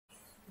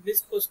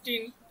this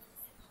question,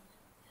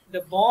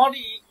 the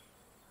body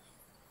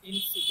in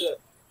figure,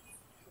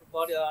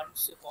 body on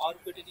shape,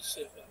 arbitrary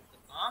shape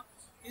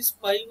is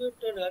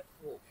pivoted at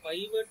O.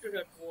 Pivoted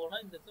at O na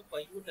இந்த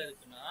pivot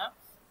இருக்குனா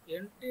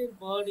entire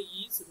body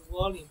is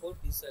revolving about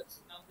this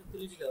axis. நான் வந்து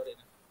திருடில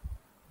வரேன்.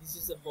 This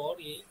is a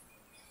body.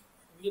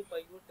 இங்க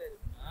pivot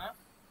இருக்குனா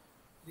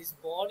this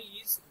body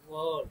is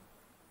revolved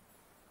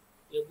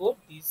about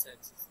this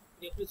axis.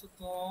 இது எப்படி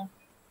சுத்தும்?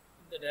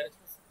 இந்த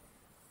direction.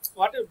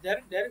 Whatever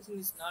direction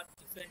is not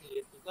defined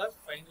here because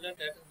final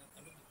direction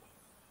கண்டுபிடிப்போம்.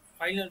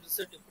 Final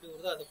result எப்படி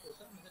வருதோ அதை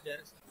பொறுத்து இந்த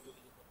direction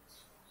கண்டுபிடிப்போம்.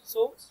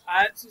 So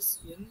axis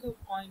எந்த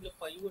பாயிண்ட்ல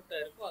pivot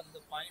ஆயிருக்கோ அந்த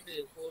பாயிண்ட்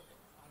போட்டு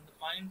அந்த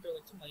பாயிண்ட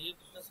வச்சு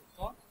மையத்துக்கு தான்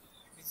சுத்தும்.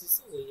 This is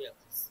y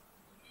axis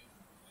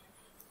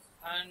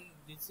and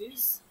this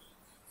is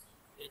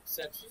x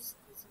axis,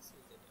 this is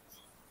z axis.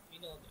 We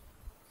know that.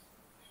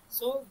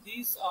 So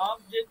this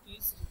object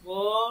is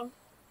revolved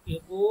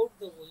about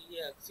the y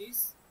axis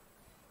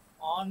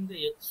on the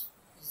x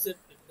z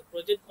plane. The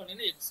project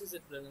பண்ணீனா x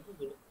z plane வந்து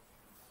விடும்.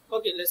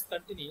 Okay, let's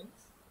continue.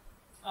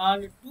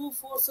 And two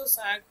forces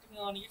acting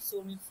on its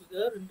own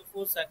figure, ரெண்டு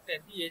force act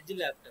ஆகி edge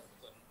act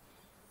ஆகுது.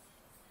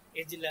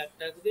 edge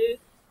act ஆகுது.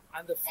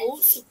 அந்த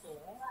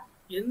forceக்கும்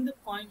எந்த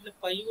பாயிண்ட்ல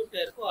pivot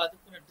ஆயிருக்கோ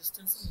அதுக்கான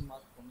distance நீ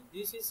மார்க் பண்ணணும்.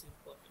 This is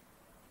important.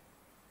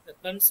 The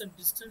concerned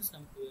distance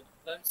நமக்கு வேணும்.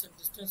 Concerned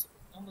distance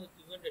நம்ம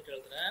given data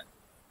எழுதுறேன்.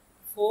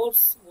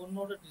 Force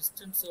ஒன்னோட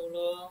distance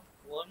எவ்வளோ?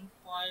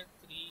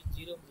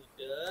 1.30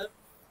 meter.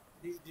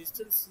 This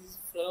distance is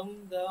from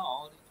the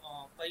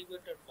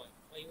pivoted point.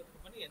 Pivoted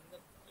point எந்த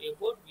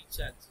about which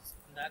axis?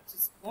 And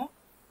axis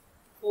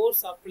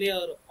force apply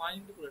or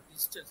point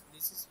distance.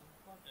 This is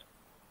important.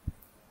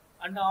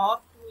 And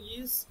R2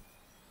 is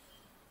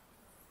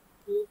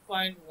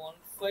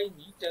 2.15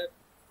 meter.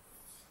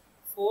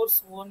 Force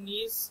 1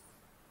 is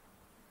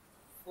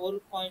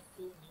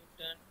 4.2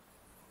 Newton.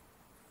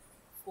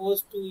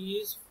 Force 2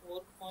 is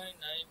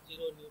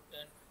 4.90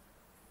 Newton.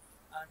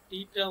 And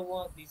theta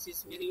 1, this is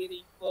very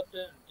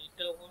important.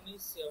 Theta 1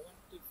 is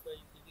 75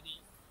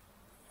 degree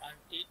and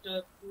theta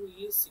 2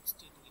 is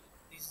 60 degree.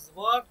 This is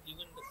what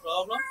given the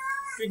problem.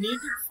 We need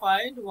to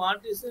find what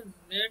is the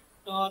net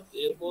torque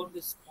about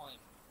this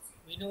point.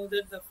 We know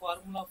that the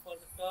formula for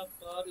the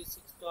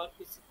torque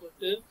is equal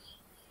to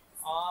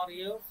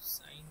RF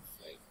sin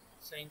phi.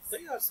 Sin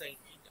phi or sin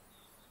theta.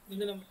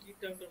 இங்க நம்ம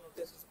theta ன்ற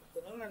notations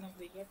கொடுத்தனால நம்ம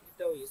இங்க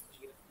theta use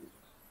பண்ணிக்கிறோம்.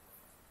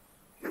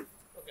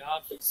 Okay,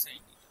 RF sin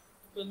theta.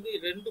 இப்போ வந்து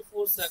ரெண்டு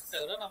ஃபோர்ஸ் ஆக்ட்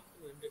ஆகுறா நமக்கு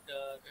ரெண்டு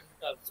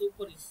dark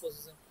super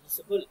imposition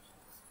principal.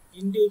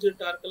 Individual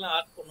dark எல்லாம்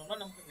ஆட் பண்ணோம்னா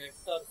நமக்கு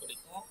நெட் டார்க்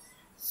கிடைக்கும்.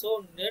 So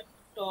net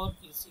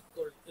dark is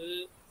equal to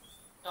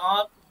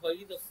dark by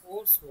the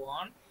force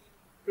 1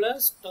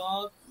 plus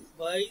torque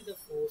by the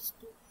force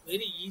 2.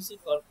 Very easy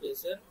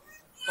calculation.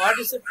 What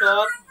is the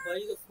torque by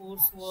the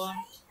force 1?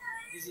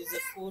 This is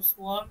the force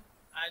 1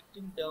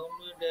 acting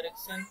downward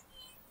direction.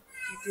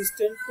 It is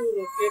tend to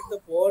rotate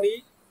the body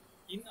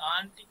in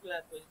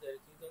anti-clockwise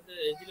direction. இது வந்து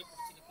எட்ஜில்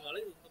பிடிச்சிருக்கனால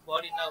இந்த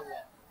பாடி என்ன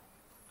ஆகும்?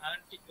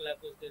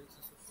 Anti-clockwise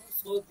direction சுற்றும்.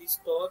 So this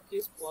torque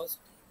is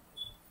positive.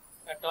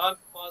 A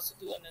torque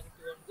positive or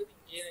negative வந்து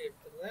இங்கே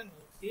எடுத்துக்கிறேன்.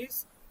 Notice.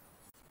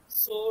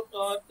 So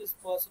torque is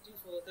positive,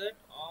 so that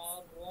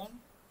R1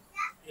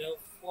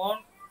 F1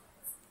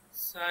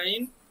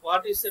 sin,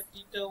 what is the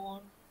theta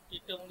 1?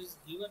 Theta 1 is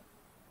given.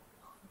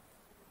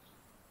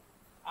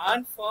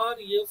 And for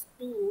F2,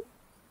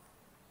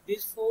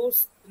 this force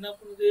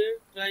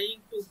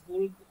trying to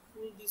pull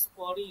this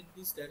body in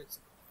this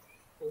direction.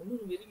 One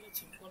very much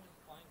important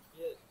point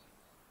here.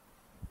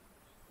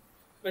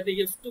 But the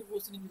F2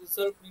 positioning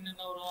result means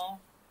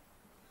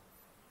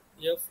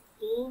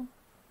F2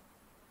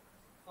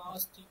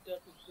 cos theta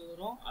to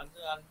 0 and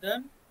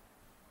then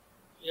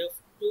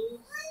F2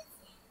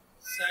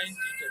 sin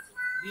theta 2.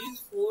 These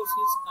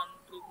forces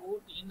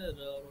contribute in a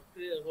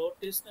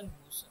rotational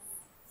motion.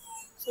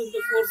 So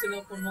the force என்ன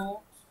பண்ணும்?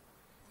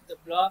 The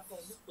block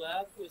வந்து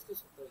clockwise to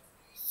support.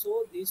 So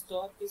this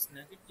torque is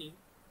negative.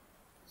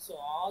 So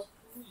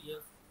R2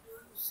 F2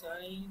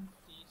 sin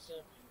theta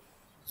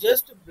 2.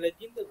 Just plug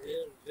in the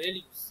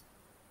values.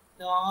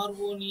 The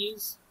R1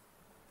 is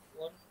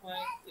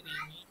 1.3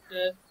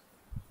 meter.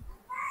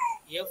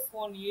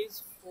 F1 is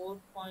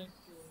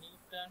 4.2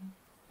 Newton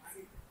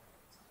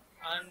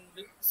and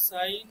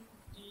sin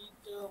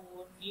theta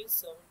 1 is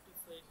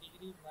 75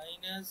 degree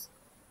minus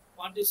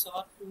what is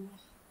R2?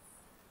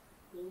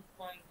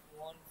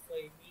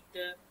 2.15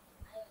 meter.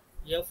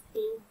 F2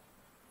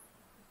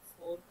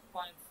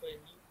 4.5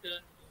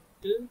 Newton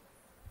into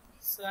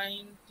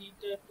sin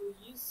theta 2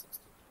 is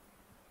 60 degree.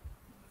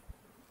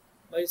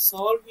 By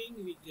solving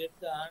we get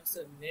the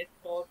answer. Net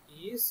torque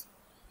is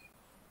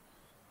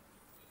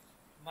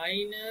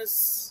minus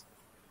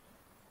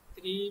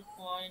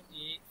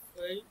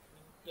 3.85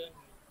 Newton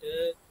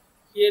meter.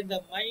 Here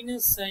the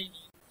minus sign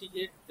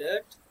indicates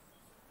that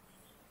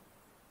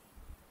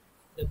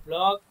the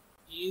block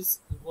is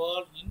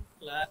revolved in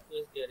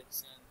clockwise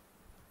direction.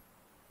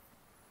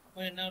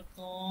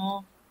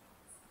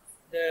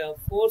 The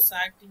force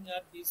acting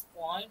at this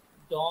point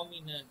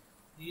dominant.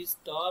 This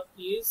torque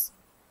is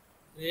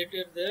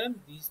greater than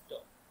this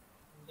torque.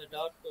 இந்த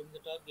dark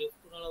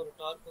F2 நால ஒரு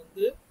dark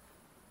வந்து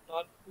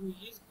torque 2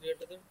 is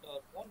greater than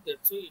torque 1.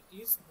 That's why it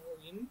is move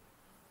in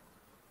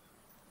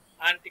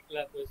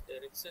anti-clockwise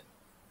direction.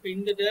 இப்போ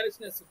இந்த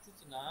டைரக்ஷனை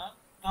சுத்திச்சுன்னா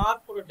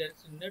டார்க்கோட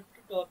direction net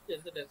dark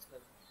எந்த direction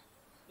இருக்கு?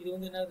 இது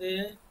வந்து என்னது?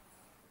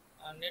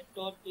 Net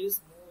dark is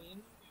move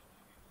in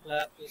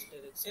clockwise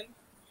direction.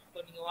 இப்போ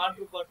நீங்கள்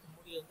வாட்டர் பாட்டில்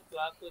மூடி வந்து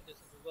clockwise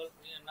direction ரிவால்வ்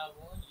பண்ணி என்ன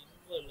ஆகும்?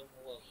 இன்வர்ல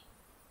மூவ் ஆகும்.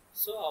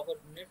 So our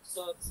net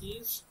dark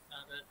is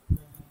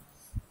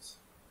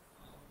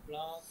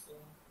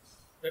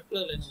red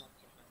color line mark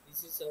பண்ணுறேன். This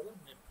is our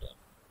net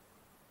torque.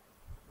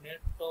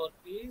 Net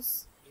torque is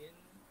in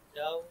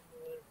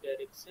downward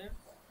direction.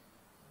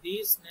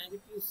 This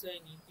negative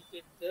sign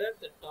indicates that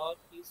the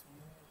torque is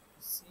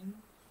in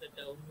the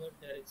downward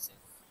direction.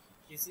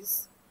 This is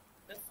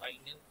the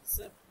final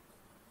result.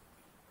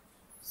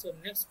 So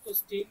next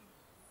question.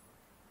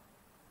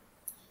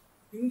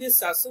 In this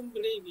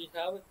assembly we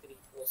have three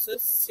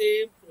processes,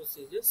 same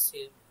procedure,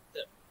 same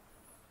method.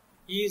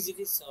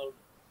 Easily solved.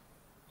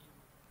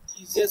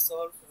 Easier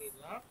solve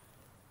பண்ணிடலாம்.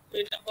 இப்போ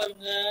என்ன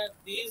பாருங்க,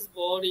 this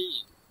body,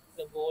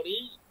 the body,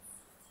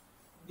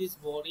 this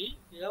body,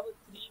 we have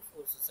three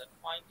forces at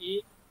point A,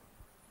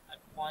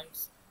 at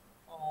points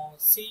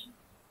C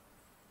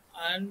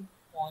and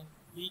point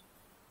B.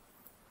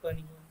 இப்போ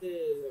நீங்கள் வந்து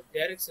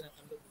டைரக்ஷனை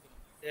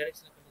கண்டுபிடிக்கணும்.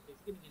 டைரக்ஷனை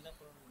கண்டுபிடிக்கிறதுக்கு நீங்கள் என்ன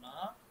பண்ணணும்னா,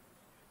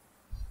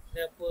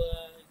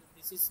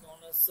 this is known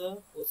as a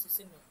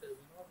position vector.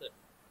 We know that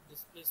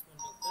displacement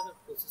vector or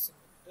position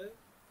vector.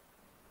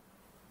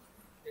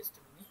 Test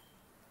பண்ணி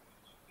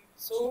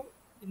so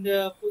இந்த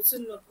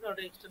பொசிஷன் வக்டரோட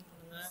எக்ஸ்டெண்ட்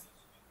பண்ணுங்க.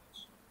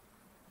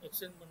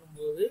 எக்ஸ்டெண்ட்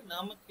பண்ணும்போது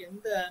நமக்கு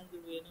எந்த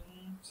ஆங்கிள் வேணும்?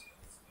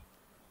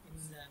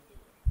 இந்த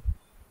ஆங்கிள்.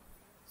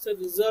 ஸோ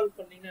ரிசால்வ்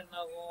பண்ணிங்கன்னா என்ன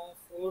ஆகும்?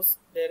 Force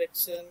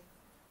direction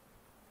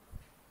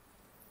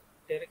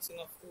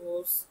of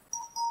force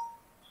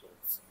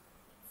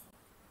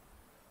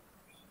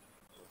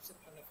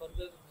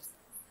further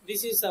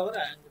this is our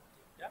angle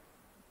theta.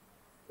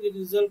 இது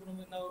ரிசால்வ்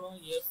பண்ணும்போது என்ன வரும்?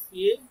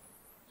 FA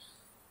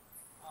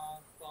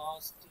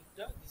cos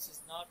theta. This is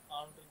not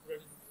contributed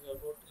in the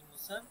rotary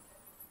motion.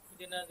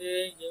 இது என்னது?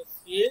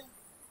 FA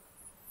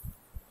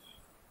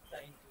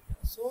sin theta.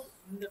 So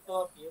இந்த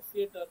torque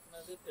FA torque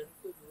என்னது? tend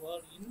to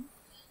revolve in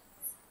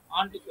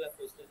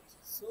anti-clockwise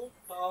direction. So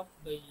torque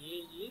by A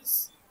is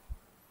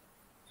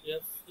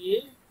FA,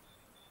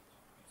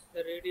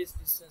 the radius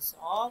distance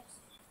of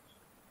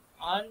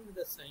and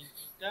the sin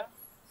theta.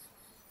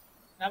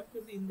 நமக்கு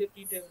இந்த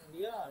theta வேணும்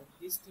இல்லையா?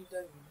 this theta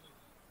வேணும்.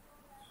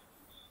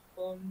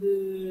 இப்போ வந்து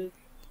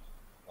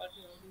what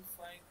you only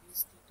find this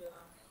theta,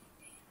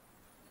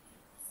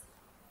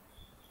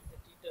 the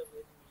theta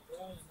value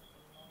என்ன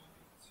பண்ணலாம்?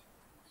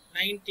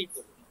 90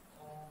 போடணும்.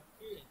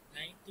 Okay,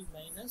 90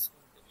 minus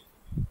 130.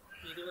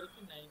 இது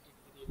வரைக்கும் 90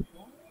 டிகிரி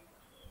இருக்கும்.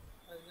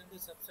 அதுலேருந்து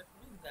சப்ஸ்ட்ராக்ட்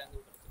பண்ணி இந்த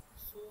ஆங்கிள் கிடைக்கும்.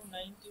 So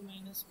 90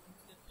 minus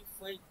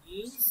 135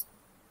 gives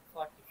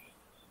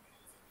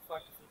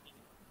 45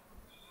 degree.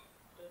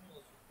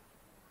 Okay.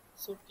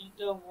 So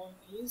theta 1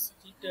 is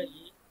theta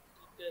A.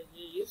 Theta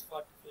A is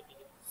 45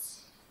 degree.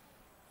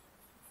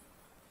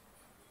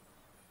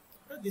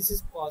 So this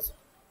is positive.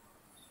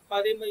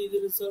 அதே மாதிரி இது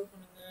ரிசால்வ்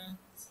பண்ணுங்க.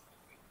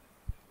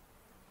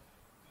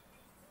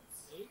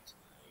 Right,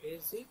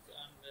 basic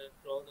and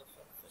draw the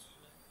perfect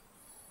line.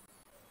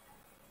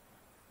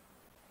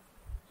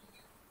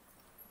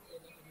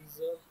 Then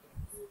resolve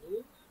பண்ணும்போது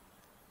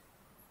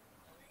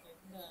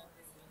எந்த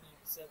ஆங்கிள் வேணும்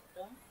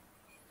எக்ஸாக்டா?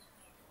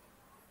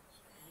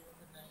 இது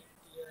வந்து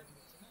 90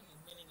 இருந்துச்சுன்னா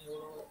இனிமேல் நீங்கள்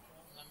எவ்வளோ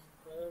இருக்கும்?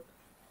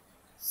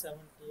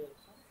 170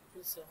 இருக்கும். இது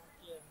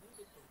 70 இருந்து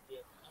இது 20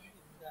 இருக்கும். நமக்கு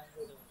இந்த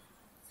ஆங்கிள் தான் வேணும்.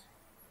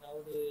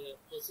 அதாவது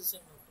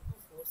பொசிஷன்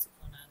மட்டும்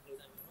ஃபோர்ஸுக்கான ஆங்கிள்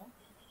தான் வேணும்.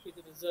 இது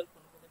ரிசால்வ்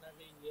பண்ணும்போது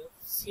என்னது?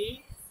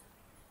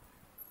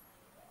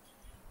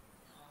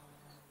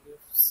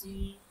 FC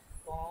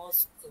cos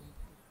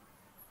 20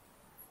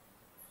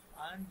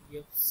 and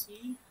FC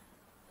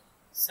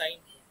sin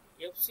 20.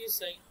 FC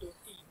sin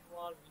 20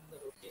 involved in the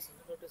rotation.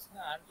 The rotation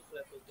is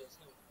anti-clockwise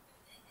direction.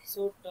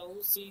 So tau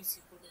C is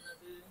equal to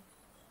another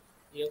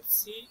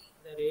FC,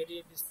 the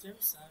radial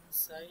distance, and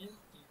sin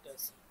theta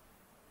C.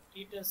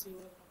 Theta C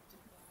will 20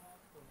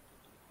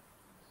 degree.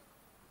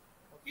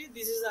 Okay,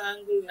 this is the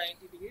angle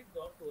 90 degree.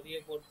 Don't worry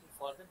about it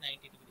for the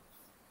 90 degree.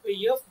 So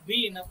FB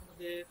என்ன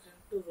பண்ணுது?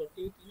 Tend to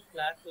rotate in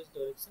clockwise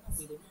direction. அப்போ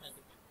இது வந்து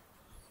negative.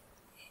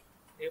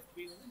 FB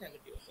வந்து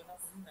negative. அப்போ என்ன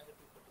பண்ணணும்?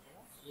 Negative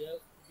போட்டுக்கணும்.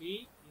 FB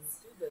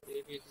into the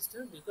radial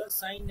distance, because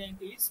sin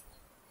 90 is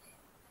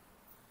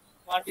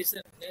what is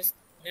the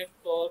net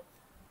torque?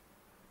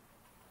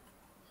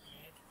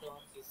 Net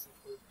torque is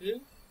equal to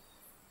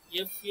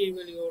FA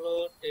value எவ்வளோ?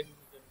 10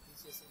 Newton.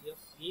 This is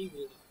FA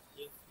value.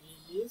 FA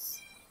is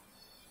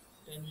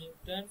 10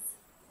 Newton.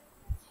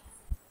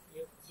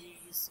 FB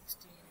is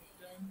 16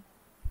 Newton.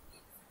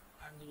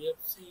 And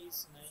FC is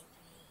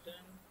 90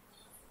 Newton.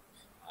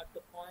 At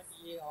the point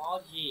A,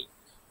 RA,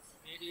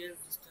 radial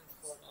distance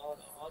for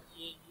RA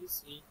is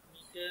 8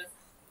 meter.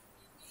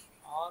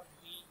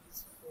 RB is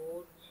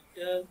 4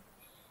 meter.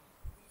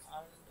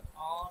 And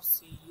RC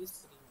is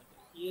 3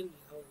 meter. Here we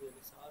have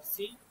values RC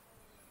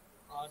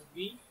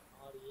RB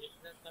or A.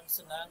 The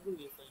concern angle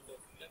we find out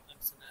the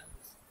concern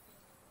angles.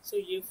 So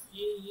if A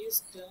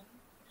is 10,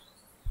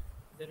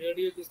 the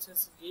radio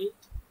distance is 8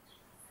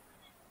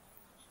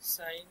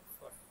 sine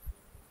 40.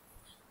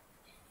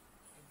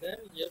 Then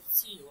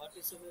FC, what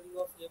is the value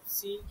of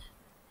FC?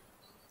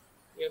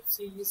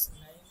 FC is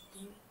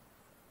 19,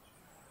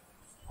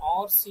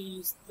 RC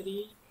is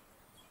 3,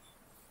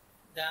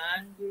 the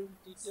angle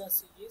theta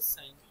C is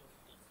sine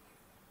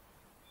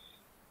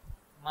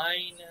 20.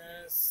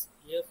 Minus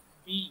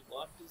FB,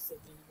 what is the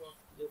value of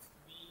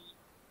FB?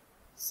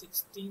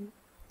 16,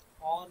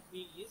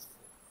 RB is 4.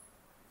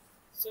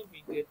 So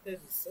we get the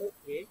result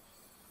A.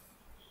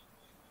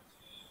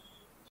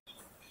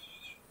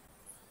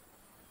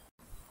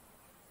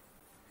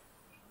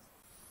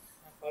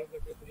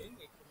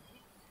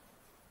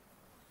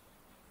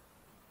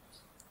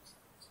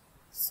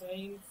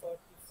 Sine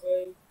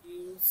 45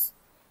 gives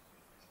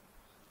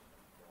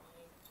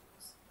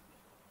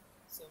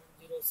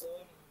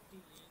 0.707 into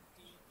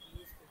 80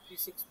 gives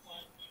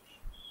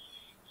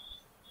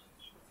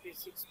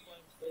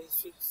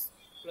 56.56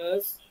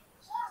 plus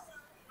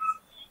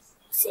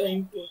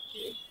sine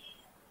 20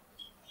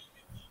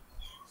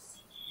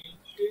 into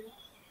 3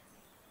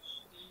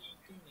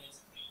 into 9.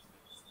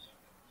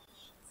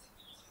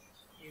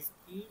 This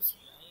gives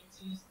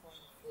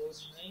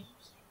 19.49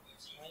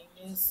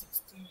 minus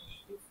 16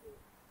 into 4.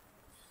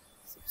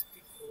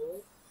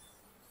 64.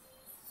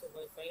 So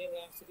my final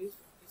answer is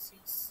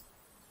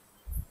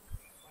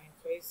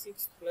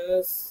 56.56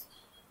 plus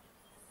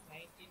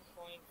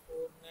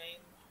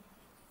 19.49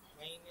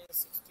 minus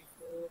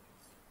 64,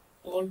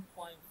 12.4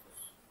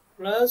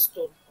 plus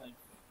 12.4.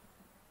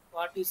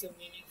 What is the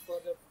meaning for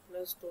the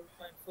plus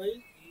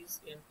 12.5? Is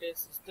entire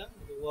system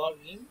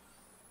revolving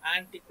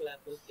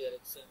anti-clockwise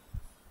direction.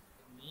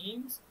 It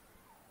means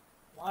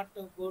what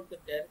about the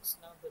direction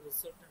of the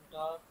resultant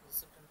torque?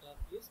 Resultant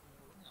torque is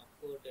moving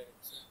upward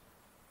direction.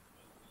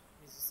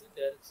 This is the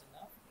direction